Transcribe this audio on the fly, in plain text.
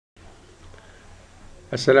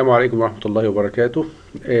السلام عليكم ورحمة الله وبركاته.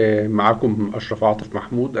 معكم أشرف عاطف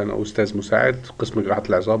محمود، أنا أستاذ مساعد قسم جراحة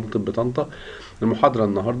العظام طب طنطا. المحاضرة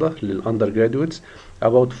النهاردة للأندر جرادويتس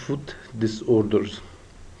about foot disorders.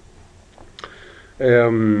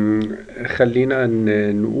 خلينا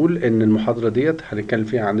نقول إن المحاضرة ديت هنتكلم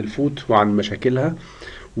فيها عن الفوت وعن مشاكلها،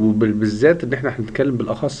 وبالذات إن إحنا هنتكلم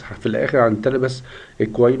بالأخص في الآخر عن التلبس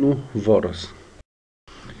إكواينو فيروس.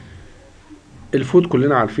 الفوت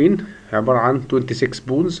كلنا عارفين عبارة عن 26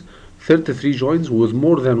 bones, 33 joints with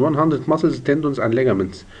more than 100 muscles, tendons and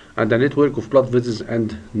ligaments, and a network of blood vessels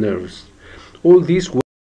and nerves. All these work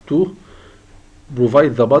to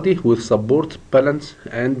provide the body with support, balance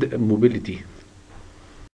and mobility.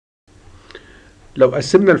 لو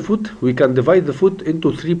قسمنا الفوت, we can divide the foot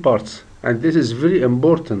into 3 parts, and this is very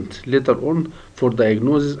important later on for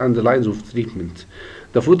diagnosis and the lines of treatment.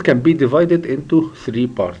 The foot can be divided into 3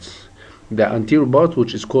 parts. The anterior part,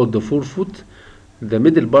 which is called the forefoot, the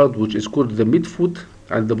middle part, which is called the midfoot,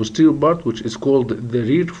 and the posterior part, which is called the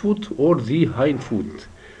rear foot or the hind foot.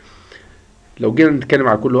 لو جينا نتكلم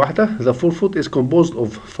على كل واحدة, the forefoot is composed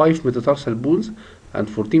of 5 metatarsal bones and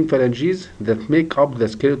 14 phalanges that make up the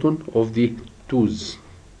skeleton of the toes.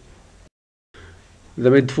 The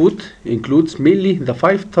midfoot includes mainly the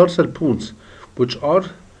 5 tarsal bones, which are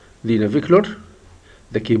the navicular,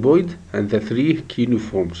 the cuboid, and the 3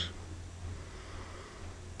 cuneiforms.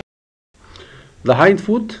 The hind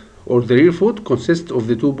foot or the rear foot consists of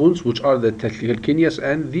the 2 bones, which are the calcaneus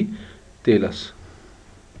and the talus.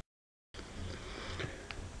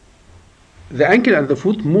 The ankle and the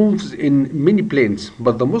foot moves in many planes,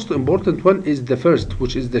 but the most important one is the first,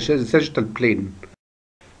 which is the sagittal plane.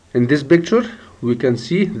 In this picture, we can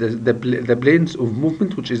see the planes of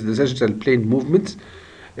movement, which is the sagittal plane movements.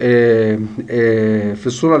 في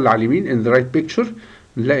الصورة اللي على اليمين in the right picture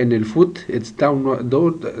نلاقي ان الفوت it's down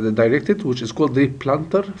directed, which is called the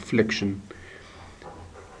plantar flexion.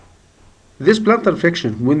 This plantar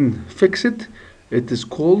flexion, when fixed, it is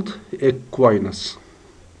called equinus.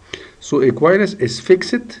 So equinus is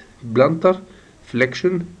fixed plantar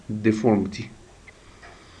flexion deformity.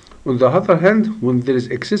 On the other hand, when there is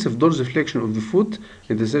excessive dorsiflexion of the foot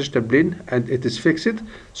in the sagittal plane and it is fixed,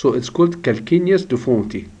 so it's called calcaneus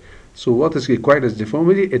deformity. So what is equinus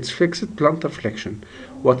deformity? It's fixed plantar flexion.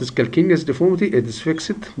 What is calcaneus deformity? It is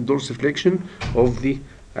fixed dorsiflexion of the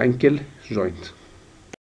ankle joint.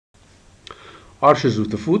 Arches of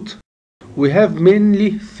the foot. We have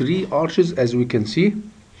mainly 3 arches, as we can see.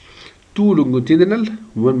 2 longitudinal,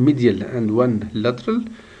 1 medial and 1 lateral,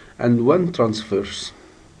 and 1 transverse.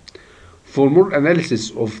 For more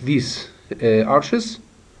analysis of these arches,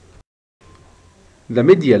 the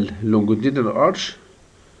medial longitudinal arch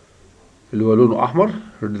اللي هو لونه أحمر,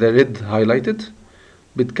 the red highlighted,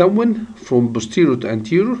 بتكون from posterior to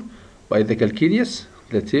anterior by the calcaneus,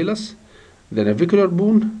 the talus, the navicular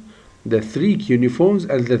bone, the 3 cuneiforms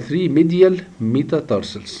and the 3 medial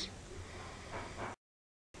metatarsals.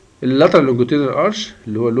 اللاترال longitudinal arch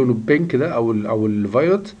اللي هو لونه pink ده أو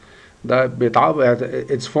الفيولت ده بيتعب,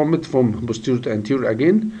 it's formed from posterior to anterior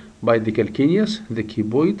again by the calcaneus, the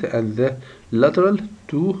cuboid and the lateral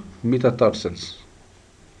 2 metatarsals.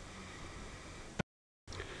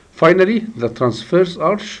 Finally, the transverse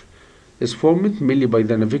arch is formed mainly by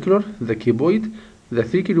the navicular, the cuboid, the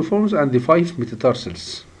 3 cuneiforms and the 5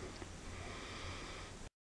 metatarsals.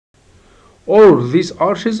 All these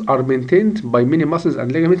arches are maintained by many muscles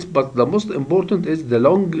and ligaments, but the most important is the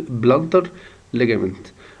long plantar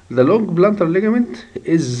ligament. The long plantar ligament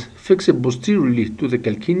is fixed posteriorly to the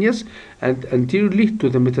calcaneus and anteriorly to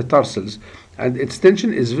the metatarsals, and its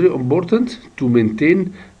tension is very important to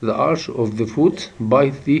maintain the arch of the foot by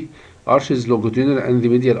the arches longitudinal and the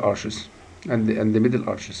medial arches and the middle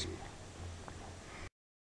arches.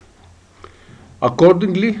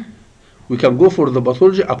 Accordingly, we can go for the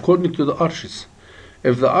pathology according to the arches.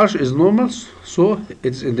 If the arch is normal, so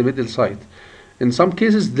it's in the middle side. In some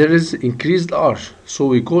cases there is increased arch, so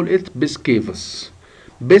we call it bis cavus.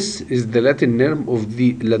 Bis is the Latin term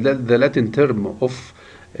of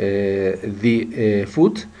the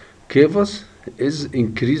foot. Cavus is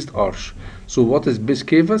increased arch. So what is bis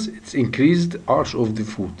cavus? It's increased arch of the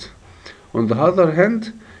foot. On the other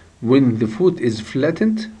hand, when the foot is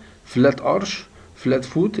flattened, flat arch, flat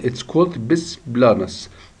foot, it's called bis planus.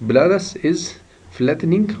 Planus is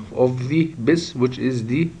flattening of the bis, which is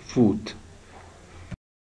the foot.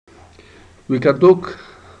 We can talk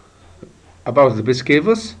about the bis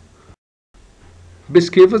cavus. Bis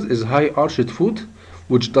cavus is high arched foot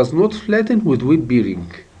which does not flatten with weight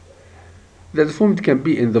bearing. The deformity can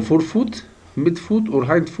be in the forefoot, midfoot or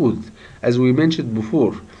hind foot. As we mentioned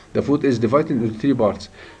before, the foot is divided into 3 parts.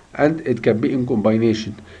 and it can be in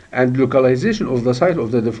combination. And localization of the site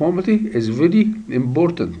of the deformity is very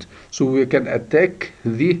important, so we can attack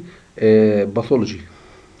the pathology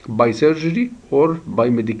by surgery or by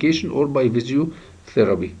medication or by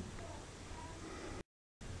physiotherapy.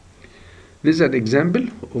 This is an example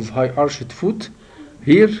of high arched foot.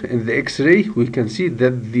 Here in the X-ray we can see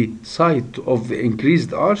that the site of the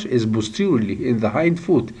increased arch is posteriorly in the hind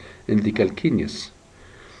foot in the calcaneus.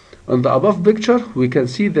 On the above picture we can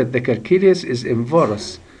see that the calcaneus is in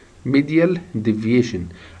varus medial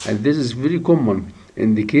deviation, and this is very common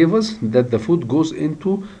in the caves that the foot goes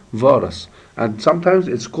into varus, and sometimes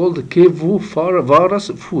it's called varus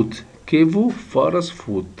foot. Varus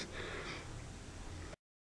foot.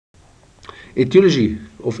 Etiology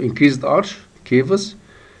of increased arch caves.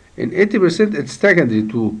 In 80% it's secondary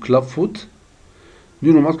to club foot,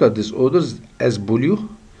 neuromuscular disorders as polio,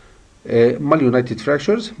 malunited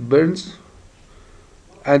fractures, burns,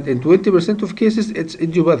 and in 20% of cases it's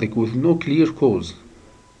idiopathic with no clear cause.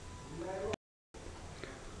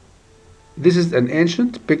 This is an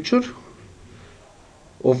ancient picture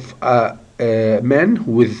of a man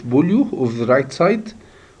with polio of the right side.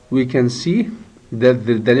 We can see that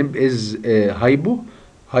the limb is it's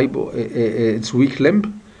weak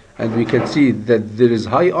limb, and we can see that there is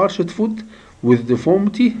high arched foot with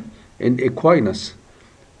deformity in equinus.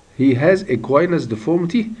 He has equinus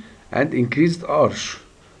deformity and increased arch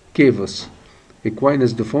cavus.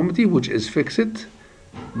 Equinus deformity, which is fixed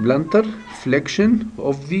plantar flexion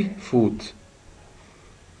of the foot.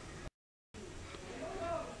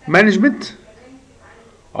 Management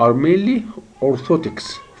are mainly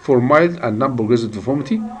orthotics for mild and non-progressive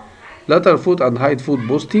deformity, lateral foot and hind foot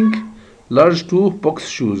boosting, large toe box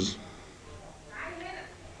shoes.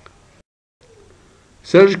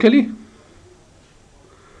 Surgically,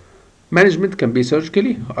 management can be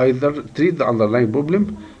surgically, either treat the underlying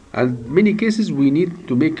problem, and many cases we need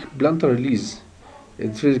to make plantar release.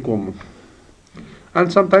 It's very common.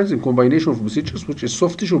 And sometimes in combination of procedures, which is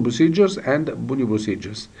soft tissue procedures and bony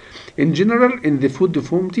procedures. In general, in the foot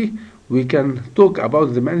deformity, we can talk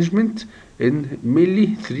about the management in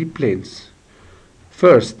mainly three planes.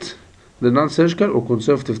 First, the non-surgical or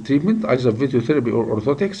conservative treatment, either physiotherapy or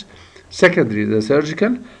orthotics. Secondly, the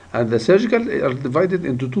surgical, and the surgical are divided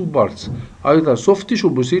into two parts, either soft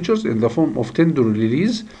tissue procedures in the form of tendon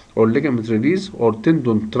release or ligament release or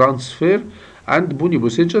tendon transfer, and bony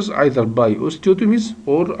procedures either by osteotomies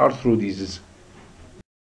or arthrodesis.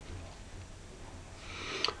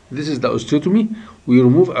 This is the osteotomy. We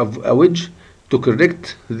remove a wedge to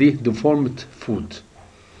correct the deformed foot.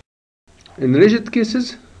 In rigid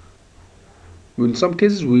cases, in some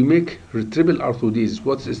cases we make triple arthrodesis.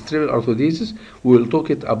 What is triple arthrodesis? We will talk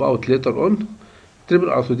it about later on. Triple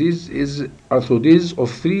arthrodesis is arthrodesis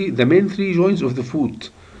of the main three joints of the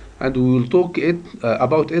foot, and we will talk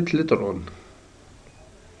about it later on.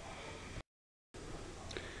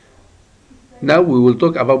 Now we will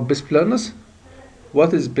talk about pes planus.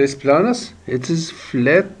 What is pes planus? It is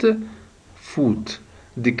flat foot,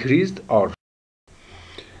 decreased arch.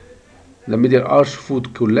 The medial arch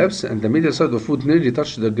foot collapse and the medial side of foot nearly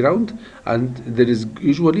touch the ground, and there is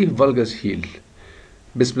usually valgus heel.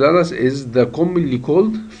 Pes planus is the commonly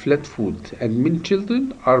called flat foot, and many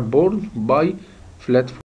children are born by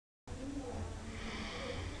flat foot.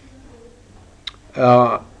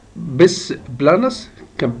 Pes planus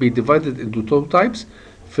can be divided into two types: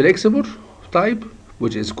 flexible type,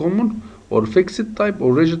 which is common, or fixed type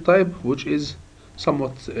or rigid type, which is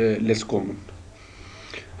somewhat less common.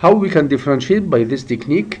 How we can differentiate by this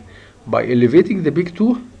technique? By elevating the big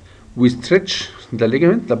toe, we stretch the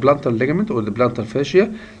ligament, the plantar ligament or the plantar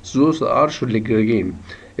fascia, so the arch will regain.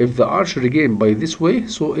 If the arch regain by this way,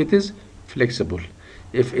 so it is flexible.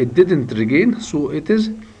 If it didn't regain, so it is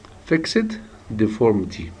fixed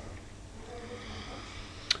deformity.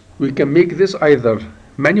 We can make this either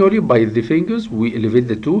manually by the fingers, we elevate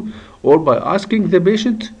the toe, or by asking the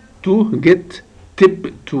patient to get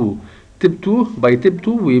tip toe. By tip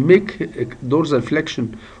toe, we make a dorsal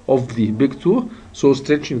flexion of the big toe, so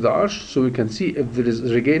stretching the arch, so we can see if there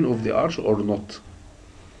is regain of the arch or not.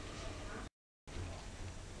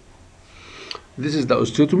 This is the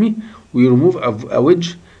osteotomy. We remove a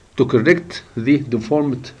wedge to correct the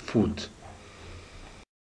deformed foot.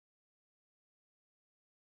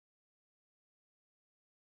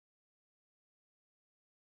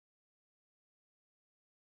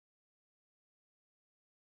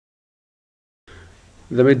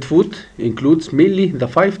 The midfoot includes mainly the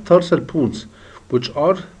 5 tarsal bones, which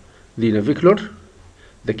are the navicular,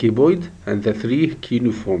 the cuboid, and the 3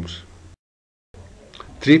 cuneiforms.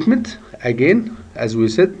 Treatment, again, as we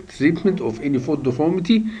said, treatment of any foot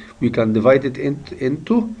deformity, we can divide it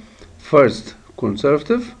into first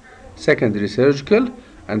conservative, secondary surgical,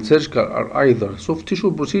 and surgical are either soft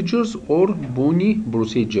tissue procedures or bony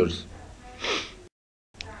procedures.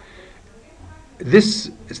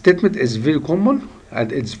 This statement is very common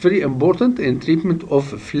and it's very important in treatment of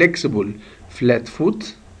flexible flat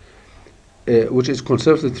foot, which is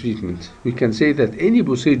conservative treatment. We can say that any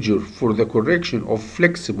procedure for the correction of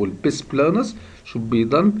flexible pes planus should be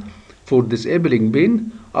done for disabling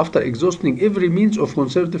pain after exhausting every means of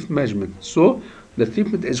conservative management. So the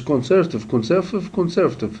treatment is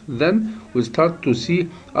conservative. Then we start to see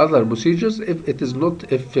other procedures if it is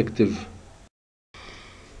not effective.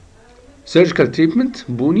 Surgical treatment,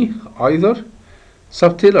 bony, either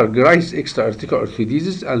subtalar Grice extra-articular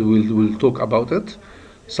arthrodesis, and we'll talk about it,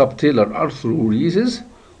 subtalar arthrodesis,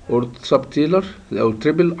 or subtalar or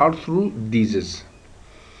triple arthrodesis.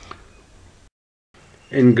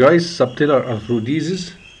 In Grice subtalar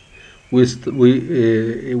arthrodesis,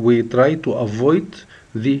 we try to avoid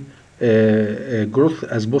the growth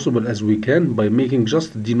as possible as we can by making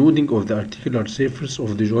just denuding of the articular surface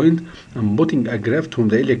of the joint and putting a graft from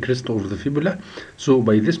the iliac crest of the fibula. So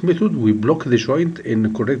by this method we block the joint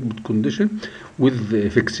in correct condition with the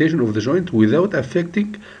fixation of the joint without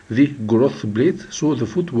affecting the growth plate, so the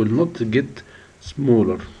foot will not get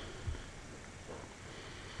smaller.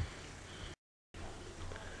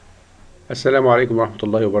 السلام عليكم ورحمة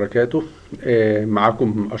الله وبركاته.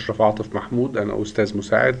 معكم أشرف عاطف محمود، أنا أستاذ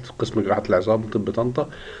مساعد قسم جراحة العظام طب طنطا.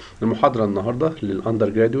 المحاضرة النهاردة للأندر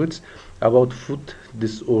جرادويتس about foot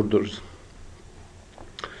disorders.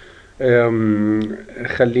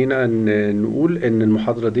 خلينا نقول إن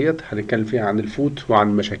المحاضرة ديت هنتكلم فيها عن الفوت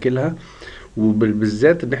وعن مشاكلها،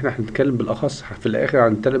 وبالذات إن إحنا هنتكلم بالأخص في الآخر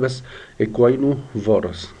عن تلبس إكواينو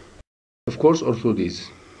فيروس. Of course orthodesis.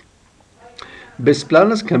 Pes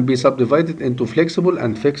planus can be subdivided into flexible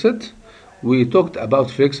and fixed. We talked about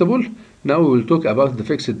flexible. Now we will talk about the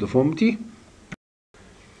fixed deformity.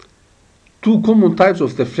 Two common types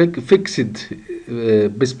of the fixed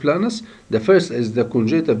pes planus. The first is the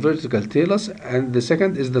congenital vertical talus, and the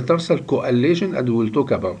second is the tarsal coalition, and we will talk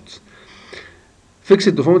about.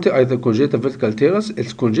 Fixed deformity, either congenital vertical talus,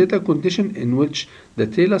 it's congenital condition in which the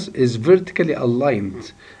talus is vertically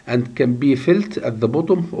aligned and can be felt at the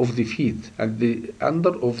bottom of the feet and the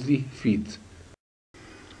under of the feet.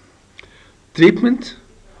 Treatment,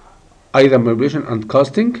 either manipulation and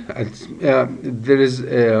casting, and there is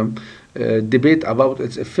debate about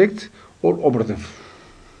its effect, or operative.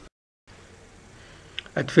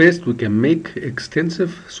 At first we can make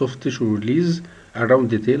extensive soft tissue release around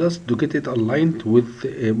the talus to get it aligned with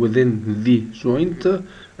within the joint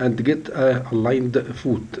and get a aligned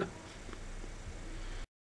foot.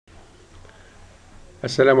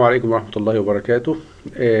 السلام عليكم ورحمة الله وبركاته.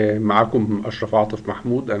 معكم أشرف عاطف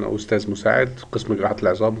محمود، أنا أستاذ مساعد قسم جراحة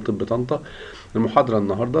العظام طب طنطا. المحاضرة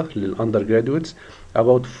النهاردة للأندر جرادويتس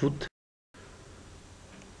about foot.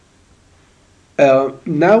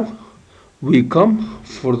 Now we come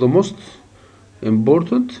for the most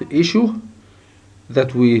important issue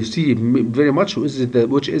that we see very much,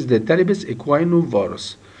 which is the talipes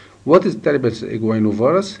equinovarus. What is talipes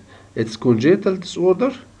equinovarus? It's congenital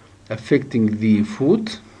disorder affecting the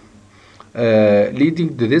foot,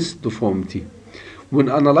 leading to this deformity. When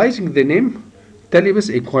analyzing the name talipes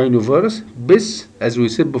equinovarus, pes, as we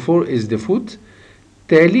said before, is the foot,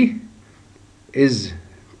 tali is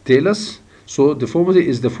talus, so deformity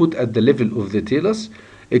is the foot at the level of the talus.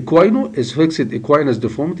 Equino is fixed equinus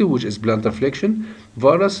deformity, which is plantar flexion.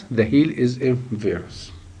 Varus, the heel, is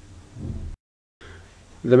inverse.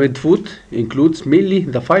 The midfoot includes mainly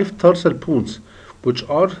the 5 tarsal bones, which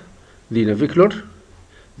are the navicular,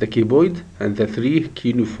 the cuboid, and the 3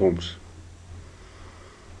 cuneiforms.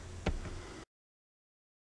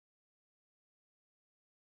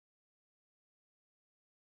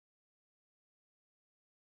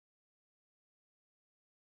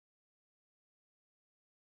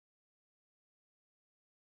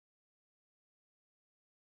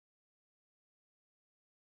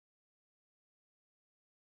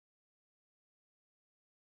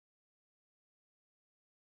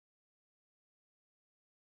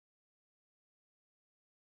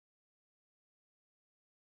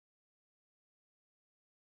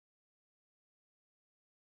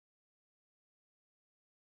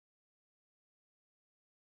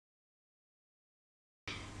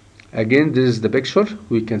 Again, this is the picture.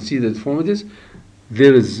 We can see the deformities.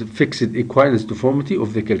 There is fixed equinus deformity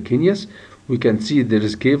of the calcaneus. We can see there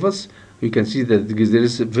is cavus. We can see that there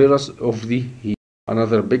is varus of the heel.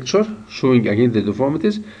 Another picture showing again the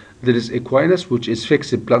deformities. There is equinus, which is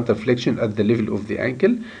fixed plantar flexion at the level of the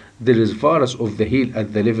ankle. There is varus of the heel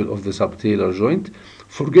at the level of the subtalar joint.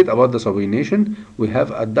 Forget about the supination. We have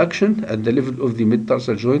adduction at the level of the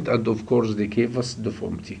mid-tarsal joint, and of course the cavus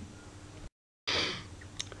deformity.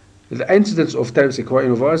 The incidence of Talus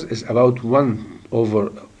equinovarus is about 1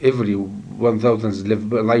 over every 1,000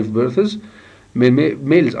 live births.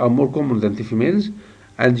 Males are more common than the females,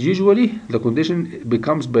 and usually the condition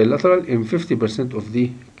becomes bilateral in 50% of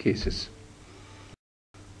the cases.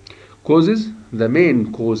 Causes: the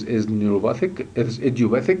main cause is neuropathic, is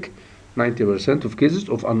idiopathic, 90% of cases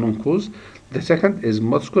of unknown cause. The second is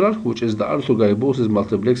muscular, which is the arthrogryposis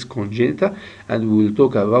multiplex congenita, and we will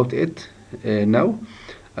talk about it now.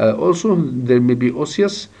 Also, there may be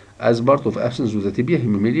osseous as part of absence of the tibia,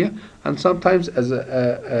 hemimelia, and sometimes as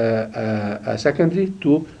a secondary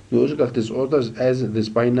to neurological disorders as the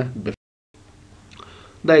spina bifida.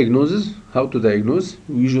 Diagnosis: how to diagnose?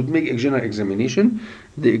 We should make a general examination.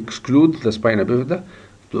 They exclude the spina bifida,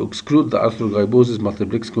 to exclude the arthrogryposis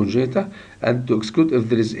multiplex congenita, and to exclude if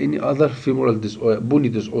there is any other femoral bony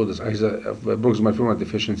disorders, either proximal femoral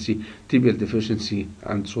deficiency, tibial deficiency,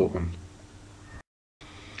 and so on.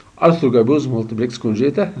 Arthrogryposis multiplex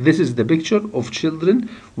congenita. This is the picture of children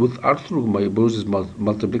with arthrogryposis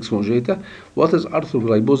multiplex congenita. What is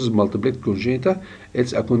arthrogryposis multiplex congenita?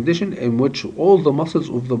 It's a condition in which all the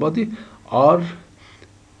muscles of the body are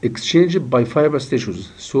exchanged by fibrous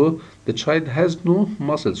tissues. So the child has no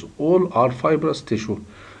muscles, all are fibrous tissue.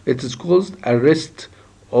 It is called arrest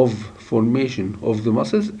of formation of the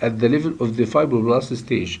muscles at the level of the fibroblast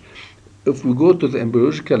stage. If we go to the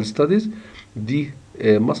embryological studies, the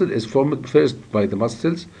muscle is formed first by the mast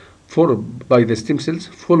cells, followed by the stem cells,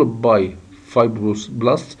 followed by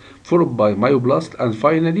fibroblasts, followed by myoblasts, and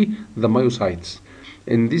finally the myocytes.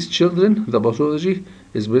 In these children, the pathology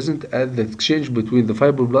is present at the exchange between the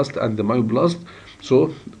fibroblast and the myoblast,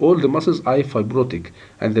 so all the muscles are fibrotic,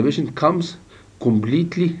 and the patient comes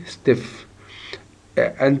completely stiff.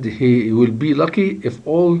 And he will be lucky if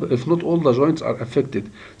not all the joints are affected.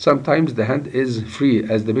 Sometimes the hand is free,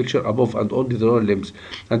 as the picture above, and only the lower limbs.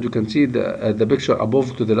 And you can see the picture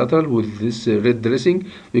above to the lateral with this red dressing.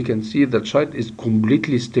 You can see the child is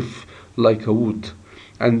completely stiff like a wood,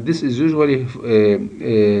 and this is usually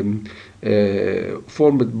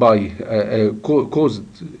formed by caused,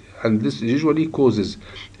 and this usually causes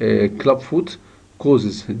clubfoot,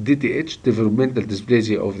 causes DDH, developmental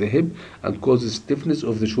dysplasia of the hip, and causes stiffness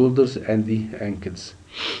of the shoulders and the ankles.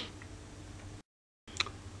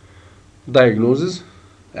 Diagnosis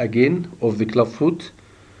again of the clubfoot.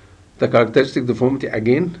 The characteristic deformity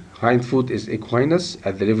again: hind foot is equinus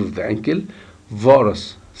at the level of the ankle,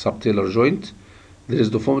 varus subtalar joint. There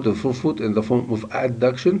is deformity of the forefoot in the form of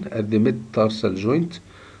adduction at the mid-tarsal joint,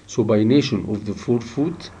 supination of the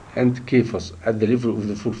forefoot, and kyphus at the level of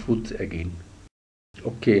the forefoot again.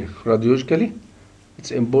 Okay, radiologically,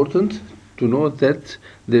 it's important to know that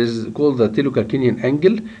there is called the talocalcanean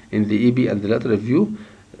angle in the EB and the lateral view.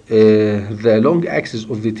 The long axis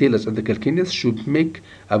of the talus and the calcaneus should make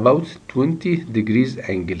about 20 degrees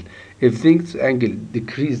angle. If this angle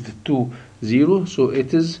decreased to 0, so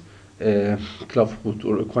it is clubfoot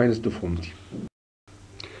or equinus deformity.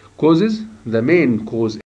 Causes: the main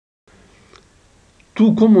cause.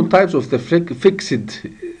 Two common types of the fixed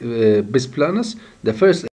bisplanus. The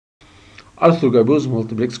first, arthrogryposis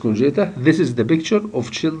multiplex congenita. This is the picture of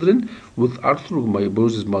children with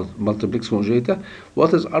arthrogryposis multiplex congenita.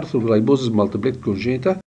 What is arthrogryposis multiplex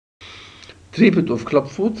congenita? Treatment of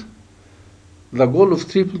clubfoot. The goal of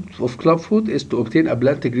treatment of clubfoot is to obtain a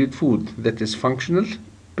plantigrade foot that is functional,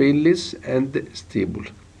 painless, and stable.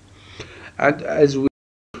 And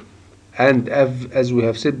as we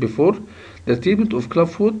have said before, the treatment of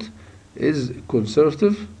clubfoot is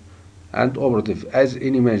conservative and operative as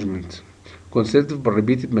any management. Conservative by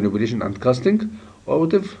repeated manipulation and casting.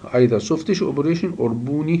 Operative, either soft tissue operation or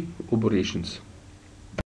bony operations.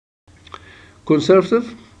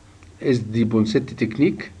 Conservative is the Bonsetti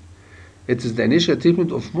technique. It is the initial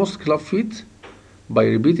treatment of most club feet by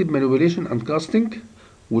repeated manipulation and casting,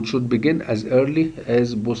 which should begin as early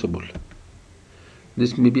as possible.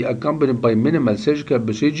 This may be accompanied by minimal surgical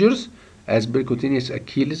procedures as percutaneous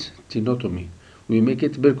Achilles tenotomy. We make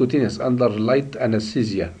it percutaneous under light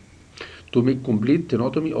anesthesia to make complete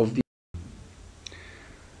tenotomy of the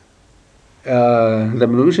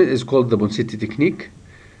manipulation is called the Bonsetti technique.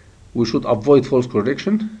 We should avoid false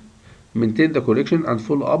correction, maintain the correction, and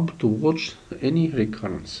follow up to watch any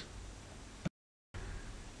recurrence.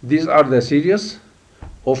 These are the series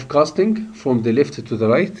of casting from the left to the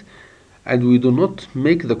right, and we do not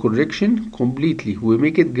make the correction completely. We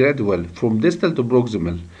make it gradual from distal to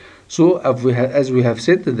proximal. So as we have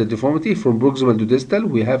said, the deformity from proximal to distal,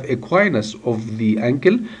 we have equinus of the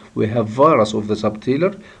ankle, we have varus of the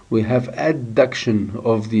subtalar, we have adduction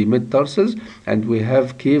of the mid-tarsals, and we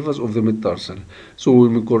have cavus of the mid-tarsal. So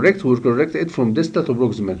we'll correct it from distal to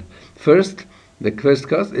proximal. The first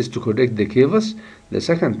cast is to correct the cavus. The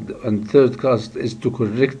second and third cast is to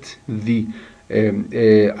correct the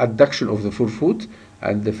adduction of the forefoot.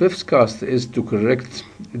 And the fifth cast is to correct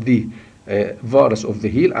the varus of the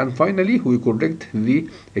heel. And finally, we correct the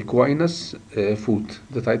equinus foot,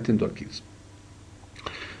 the tight tendon Achilles.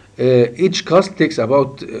 Each cast takes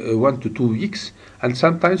about 1 to 2 weeks, and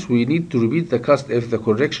sometimes we need to repeat the cast if the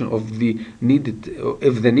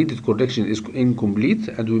needed correction is incomplete,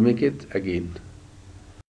 and we make it again.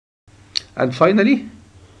 And finally,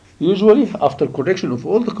 usually after correction of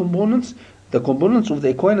all the components of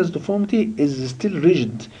the equinus deformity is still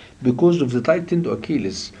rigid because of the tight tendon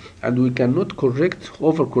Achilles, and we cannot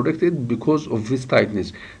overcorrect it because of this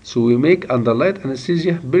tightness. So we make under light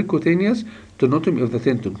anesthesia percutaneous tenotomy of the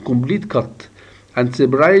tendon, complete cut, and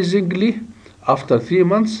surprisingly, after 3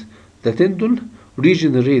 months, the tendon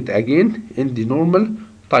regenerate again in the normal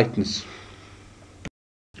tightness.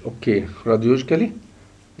 Okay, radiologically,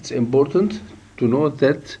 it's important to know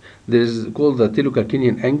that there is called the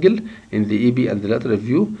talocalcanean angle in the EB and the lateral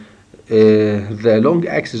view. The long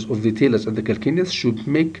axis of the talus and the calcaneus should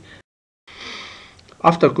make.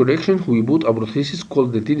 After correction, we put a prosthesis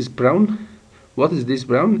called the tennis brown. What is this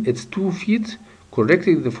brown? It's 2 feet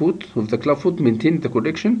correcting the foot of the club foot, maintaining the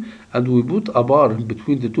correction, and we put a bar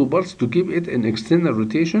between the two bars to keep it in external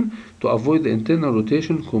rotation to avoid the internal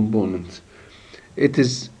rotation component. It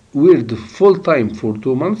is weared full time for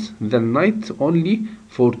 2 months, then night only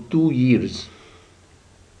for 2 years.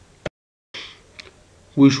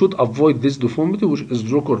 We should avoid this deformity,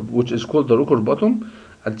 which is called the rocker bottom,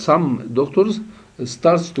 and some doctors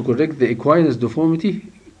starts to correct the equinus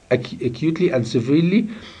deformity acutely and severely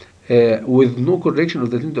with no correction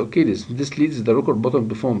of the tendon Achilles. This leads to the rocker bottom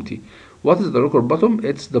deformity. What is the rocker bottom?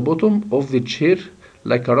 It's the bottom of the chair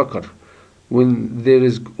like a rocker. When there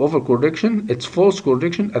is overcorrection, it's false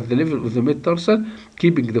correction at the level of the mid-tarsal,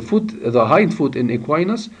 keeping the hind foot in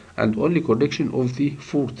equinus, and only correction of the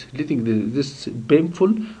foot, leading this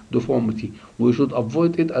painful deformity. We should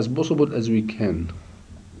avoid it as possible as we can.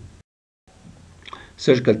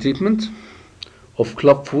 Surgical treatment of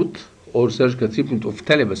club foot or surgical treatment of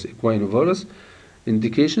talibus equinovarus.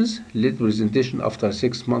 Indications: late presentation after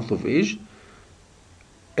 6 months of age.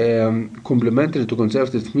 Complementary to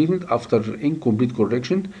conservative treatment after incomplete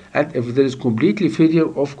correction, and if there is completely failure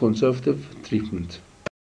of conservative treatment.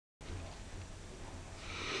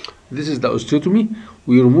 This is the osteotomy.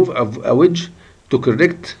 We remove a wedge to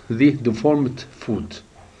correct the deformed foot.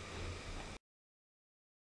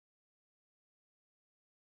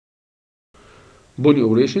 Bony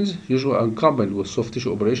operations, usually accompanied with soft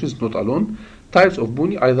tissue operations, not alone. Types of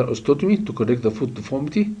bony: either osteotomy to correct the foot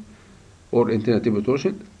deformity or internal tibia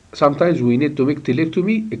torsion. Sometimes we need to make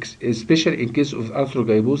telectomy, especially in case of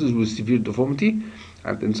arthrogyposis with severe deformity,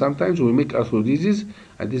 and then sometimes we make arthrodesis,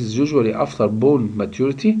 and this is usually after bone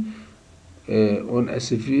maturity on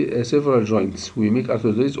several joints. We make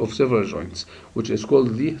arthrodesis of several joints, which is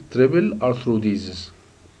called the triple arthrodesis.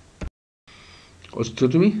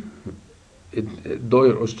 Osteotomy,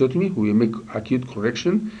 Doyer osteotomy, we make acute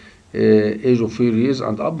correction, age of 4 years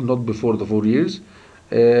and up, not before the 4 years.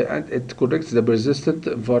 And it corrects the persistent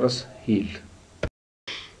varus heel.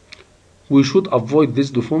 We should avoid this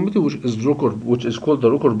deformity, which is called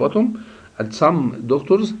the rocker bottom, and some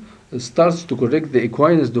doctors starts to correct the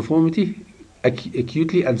equinus deformity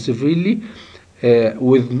acutely and severely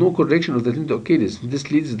with no correction of the tendon Achilles.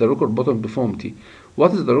 This leads to the rocker bottom deformity.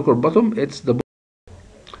 What is the rocker bottom? It's the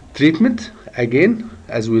treatment. Again,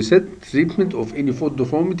 as we said, treatment of any foot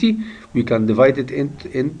deformity, we can divide it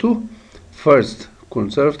into first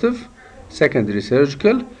conservative, secondary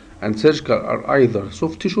surgical, and surgical are either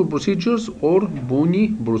soft tissue procedures or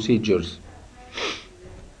bony procedures.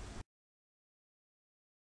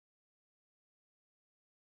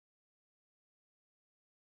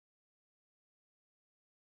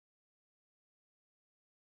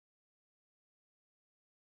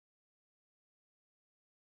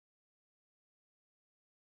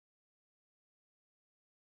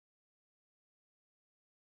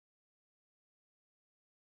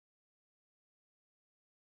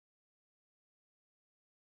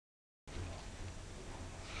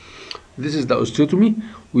 This is the osteotomy.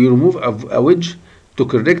 We remove a wedge to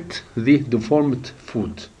correct the deformed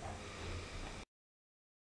foot.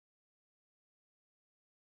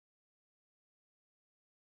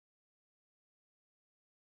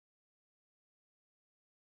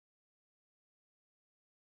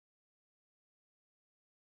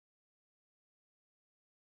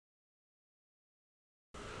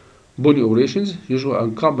 Bony operations, usually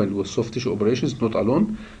accompanied with soft tissue operations, not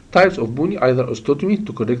alone. Types of bony, either osteotomy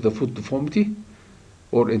to correct the foot deformity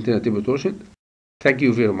or internal tibia torsion. Thank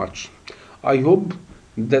you very much. I hope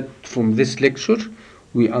that from this lecture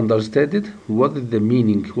we understood what's the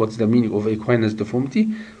meaning of equinus deformity,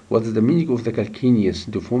 what is the meaning of the calcaneus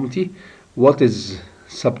deformity, what is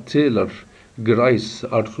subtalar Grice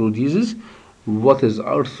arthrodesis, what is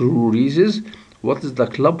arthroresis, what is the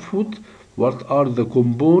clubfoot, what are the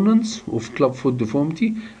components of clubfoot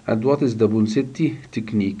deformity, and what is the Bonsetti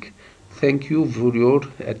technique. Thank you for your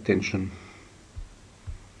attention.